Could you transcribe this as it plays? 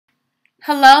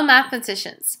Hello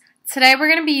mathematicians. Today we're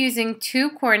going to be using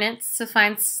two coordinates to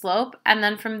find slope, and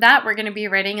then from that we're going to be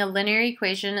writing a linear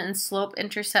equation in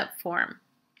slope-intercept form.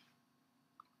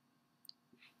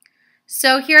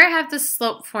 So here I have the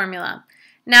slope formula.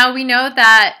 Now we know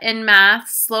that in math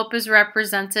slope is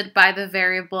represented by the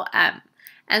variable m,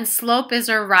 and slope is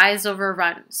our rise over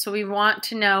run, so we want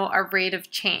to know our rate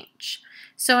of change.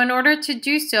 So in order to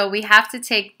do so, we have to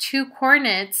take two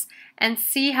coordinates and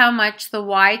see how much the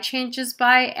y changes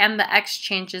by and the x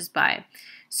changes by.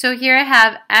 So here I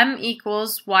have m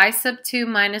equals y sub 2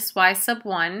 minus y sub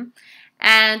 1,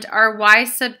 and our y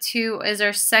sub 2 is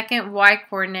our second y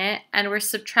coordinate, and we're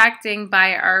subtracting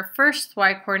by our first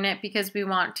y coordinate because we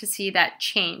want to see that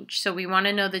change. So we want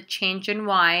to know the change in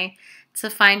y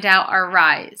to find out our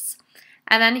rise.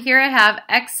 And then here I have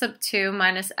x sub 2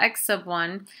 minus x sub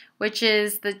 1, which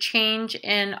is the change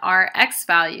in our x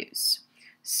values.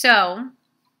 So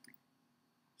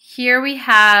here we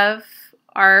have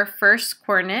our first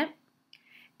coordinate,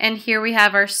 and here we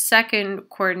have our second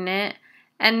coordinate,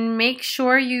 and make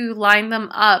sure you line them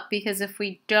up because if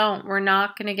we don't, we're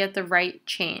not going to get the right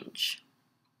change.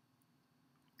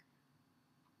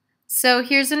 So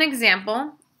here's an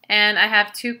example, and I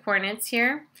have two coordinates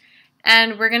here,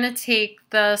 and we're going to take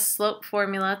the slope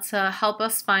formula to help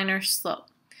us find our slope.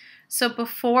 So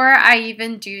before I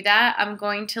even do that, I'm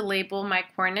going to label my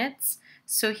coordinates.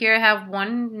 So here I have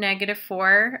 1, negative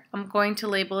 4. I'm going to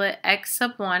label it x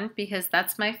sub 1 because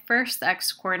that's my first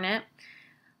x coordinate,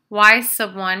 y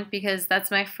sub 1 because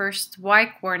that's my first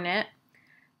y coordinate,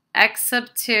 x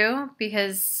sub 2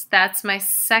 because that's my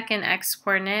second x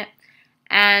coordinate,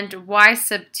 and y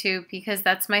sub 2 because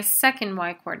that's my second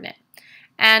y coordinate.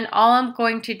 And all I'm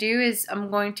going to do is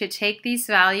I'm going to take these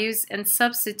values and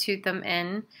substitute them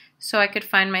in so I could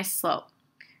find my slope.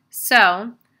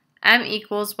 So m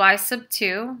equals y sub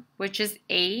 2, which is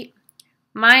 8,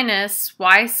 minus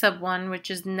y sub 1,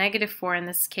 which is negative 4 in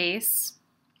this case,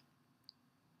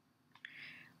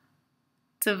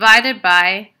 divided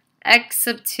by x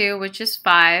sub 2, which is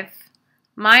 5,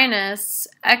 minus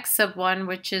x sub 1,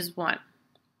 which is 1.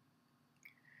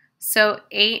 So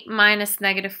 8 minus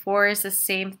negative 4 is the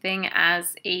same thing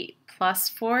as 8 plus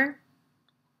 4,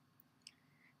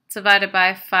 divided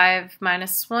by 5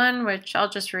 minus 1, which I'll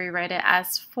just rewrite it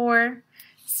as 4.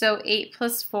 So 8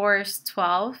 plus 4 is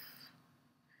 12,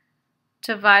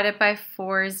 divided by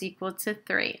 4 is equal to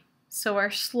 3. So our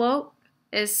slope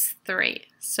is 3,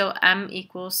 so m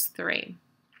equals 3.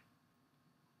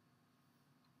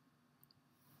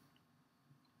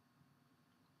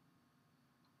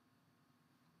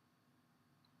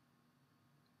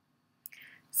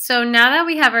 So now that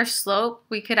we have our slope,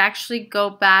 we could actually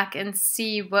go back and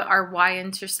see what our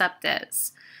y-intercept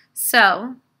is.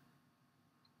 So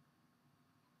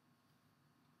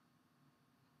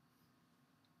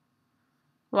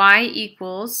y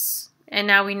equals, and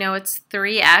now we know it's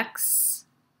 3x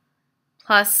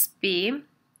plus b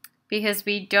because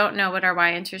we don't know what our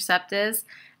y-intercept is.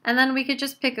 And then we could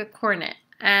just pick a coordinate.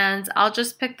 And I'll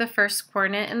just pick the first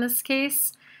coordinate in this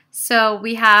case. So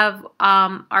we have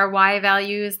our y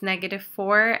value is negative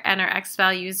 4 and our x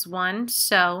value is 1.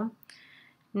 So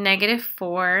negative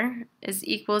 4 is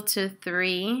equal to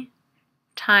 3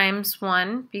 times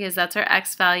 1 because that's our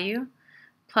x value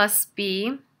plus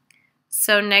b.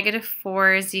 So negative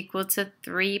 4 is equal to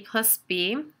 3 plus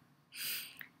b.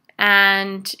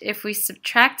 And if we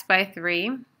subtract by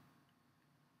 3,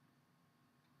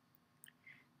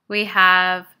 we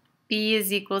have b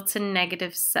is equal to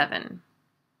negative 7.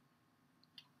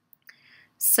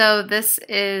 So this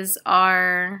is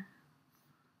our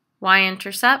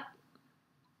y-intercept.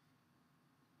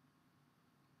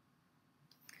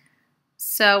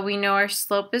 So we know our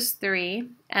slope is 3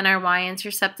 and our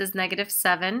y-intercept is negative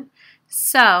 7.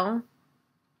 So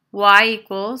y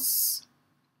equals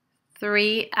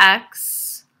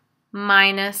 3x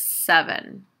minus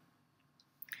 7.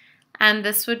 And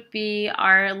this would be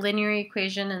our linear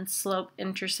equation in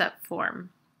slope-intercept form.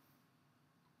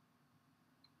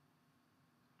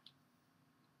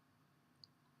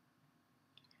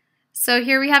 So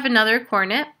here we have another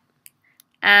coordinate,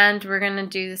 and we're going to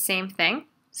do the same thing.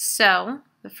 So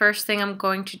the first thing I'm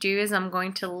going to do is I'm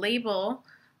going to label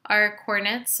our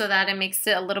coordinates so that it makes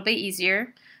it a little bit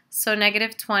easier. So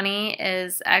negative 20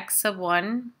 is x sub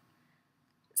 1,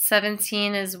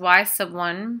 17 is y sub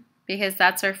 1, because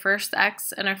that's our first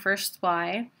x and our first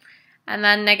y, and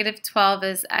then negative 12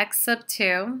 is x sub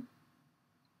 2,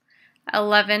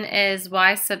 11 is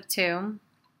y sub 2,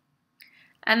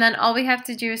 and then all we have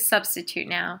to do is substitute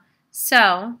now.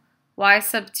 So y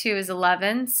sub 2 is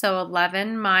 11, so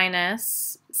 11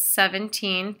 minus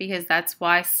 17, because that's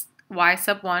y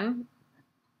sub 1,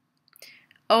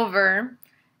 over,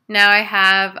 now I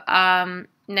have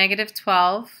negative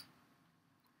 12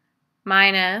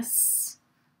 minus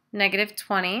negative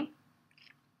 20.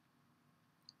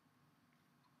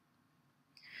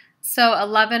 So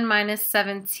 11 minus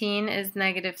 17 is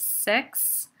negative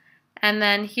 6. And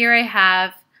then here I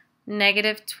have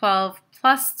negative 12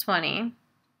 plus 20.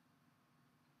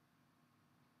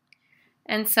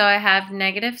 And so I have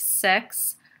negative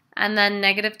 6. And then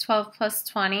negative 12 plus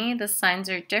 20, the signs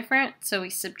are different. So we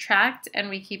subtract and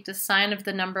we keep the sign of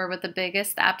the number with the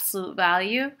biggest absolute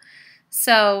value.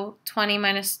 So 20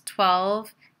 minus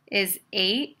 12 is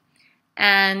 8.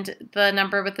 And the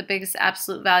number with the biggest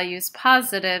absolute value is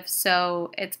positive, so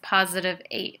it's positive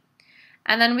 8.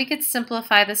 And then we could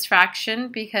simplify this fraction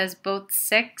because both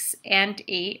 6 and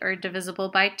 8 are divisible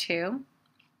by 2.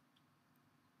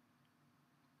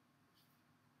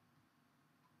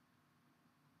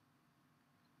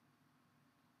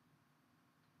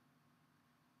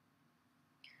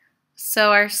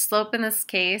 So our slope in this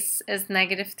case is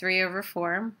negative 3 over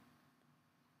 4.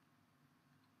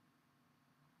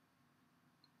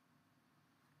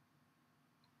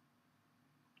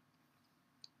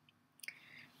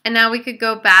 And now we could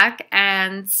go back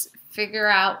and figure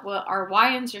out what our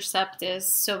y-intercept is,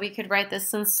 so we could write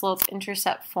this in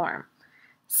slope-intercept form.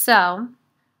 So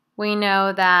we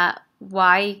know that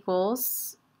y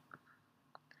equals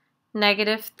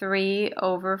negative 3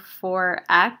 over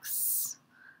 4x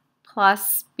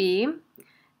plus b.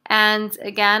 And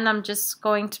again, I'm just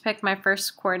going to pick my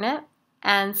first coordinate.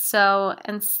 And so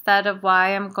instead of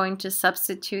y, I'm going to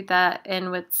substitute that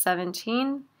in with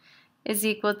 17. Is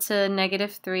equal to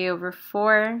negative 3 over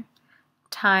 4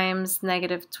 times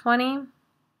negative 20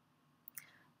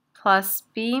 plus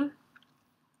b.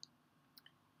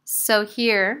 So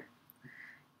here,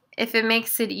 if it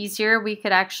makes it easier, we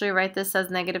could actually write this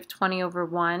as negative 20 over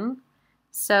 1.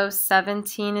 So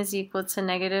 17 is equal to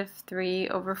negative 3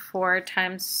 over 4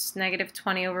 times negative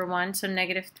 20 over 1. So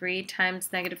negative 3 times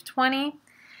negative 20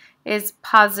 is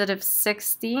positive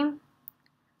 60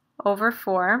 over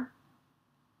 4.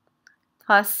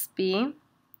 Plus b,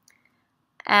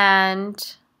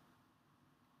 and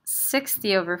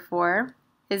 60 over 4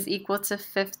 is equal to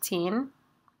 15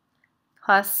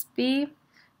 plus b.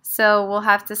 So we'll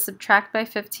have to subtract by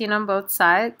 15 on both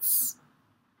sides.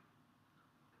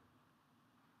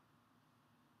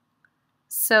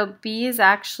 So b is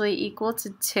actually equal to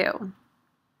 2.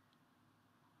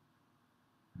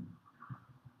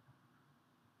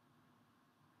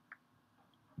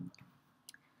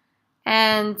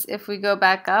 And if we go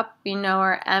back up, we know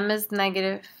our m is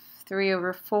negative 3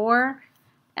 over 4,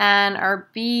 and our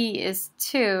b is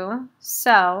 2,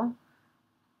 so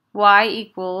y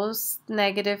equals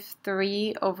negative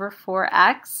 3 over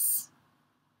 4x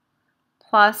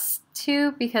plus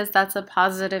 2, because that's a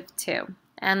positive 2,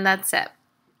 and that's it.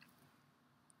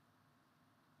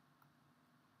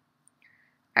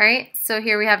 Alright, so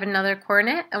here we have another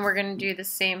coordinate, and we're going to do the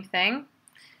same thing.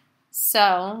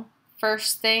 So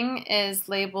first thing is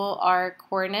label our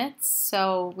coordinates.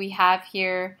 So we have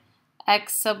here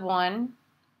x sub 1,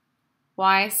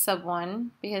 y sub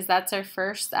 1, because that's our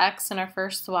first x and our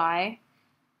first y,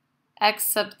 x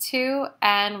sub 2,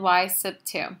 and y sub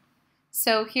 2.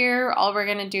 So here all we're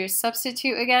going to do is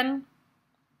substitute again.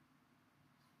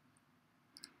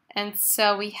 And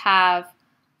so we have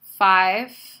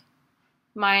 5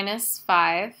 minus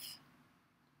 5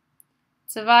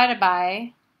 divided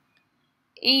by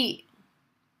 8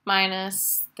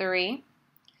 minus 3.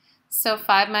 So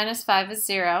 5 minus 5 is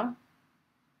 0.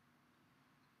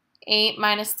 8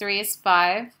 minus 3 is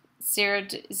 5.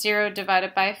 0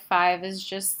 divided by 5 is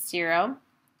just 0.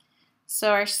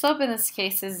 So our slope in this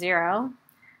case is 0.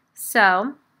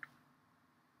 So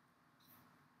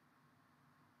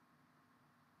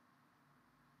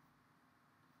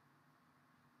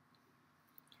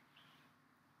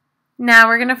now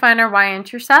we're going to find our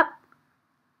y-intercept.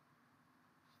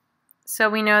 So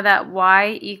we know that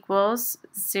y equals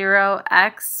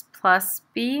 0x plus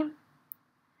b.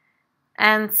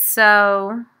 And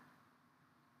so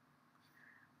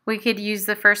we could use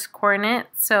the first coordinate.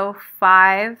 So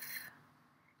 5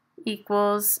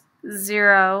 equals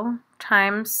 0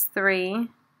 times 3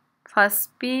 plus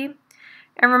b.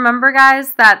 And remember,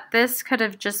 guys, that this could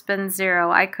have just been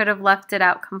 0. I could have left it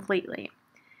out completely.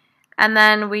 And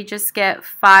then we just get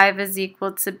 5 is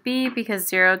equal to b because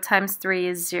 0 times 3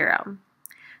 is 0.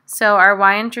 So our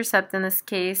y-intercept in this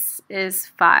case is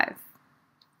 5.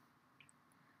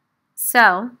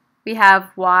 So we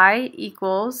have y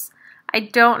equals, I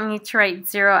don't need to write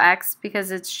 0x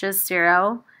because it's just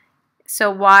 0.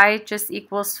 So y just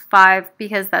equals 5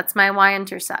 because that's my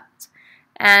y-intercept.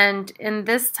 And in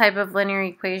this type of linear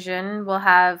equation, we'll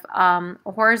have a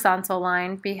horizontal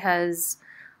line because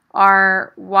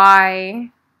our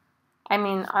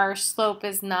our slope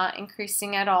is not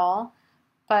increasing at all,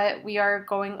 but we are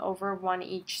going over 1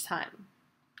 each time.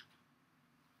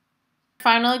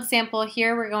 Final example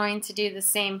here, we're going to do the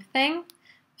same thing.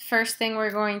 First thing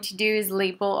we're going to do is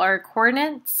label our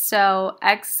coordinates. So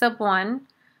x sub 1,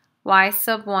 y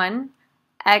sub 1,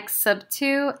 x sub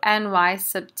 2, and y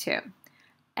sub 2.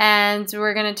 And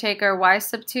we're going to take our y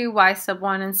sub 2, y sub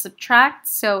 1, and subtract.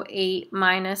 So 8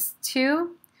 minus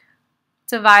 2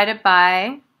 divided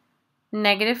by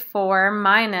negative 4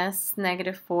 minus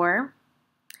negative 4.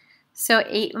 So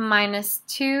 8 minus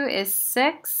 2 is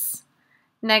 6.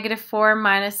 Negative 4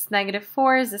 minus negative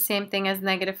 4 is the same thing as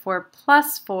negative 4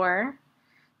 plus 4.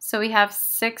 So we have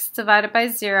 6 divided by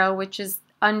 0, which is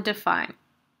undefined.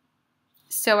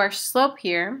 So our slope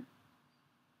here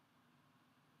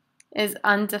is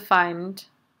undefined.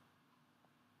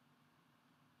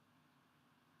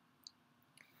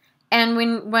 And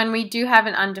when we do have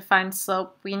an undefined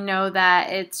slope, we know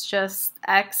that it's just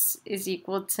x is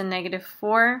equal to negative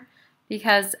 4.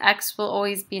 Because x will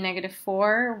always be negative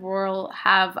 4, we'll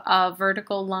have a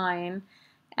vertical line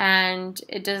and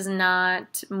it does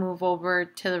not move over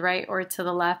to the right or to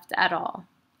the left at all.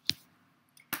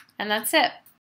 And that's it.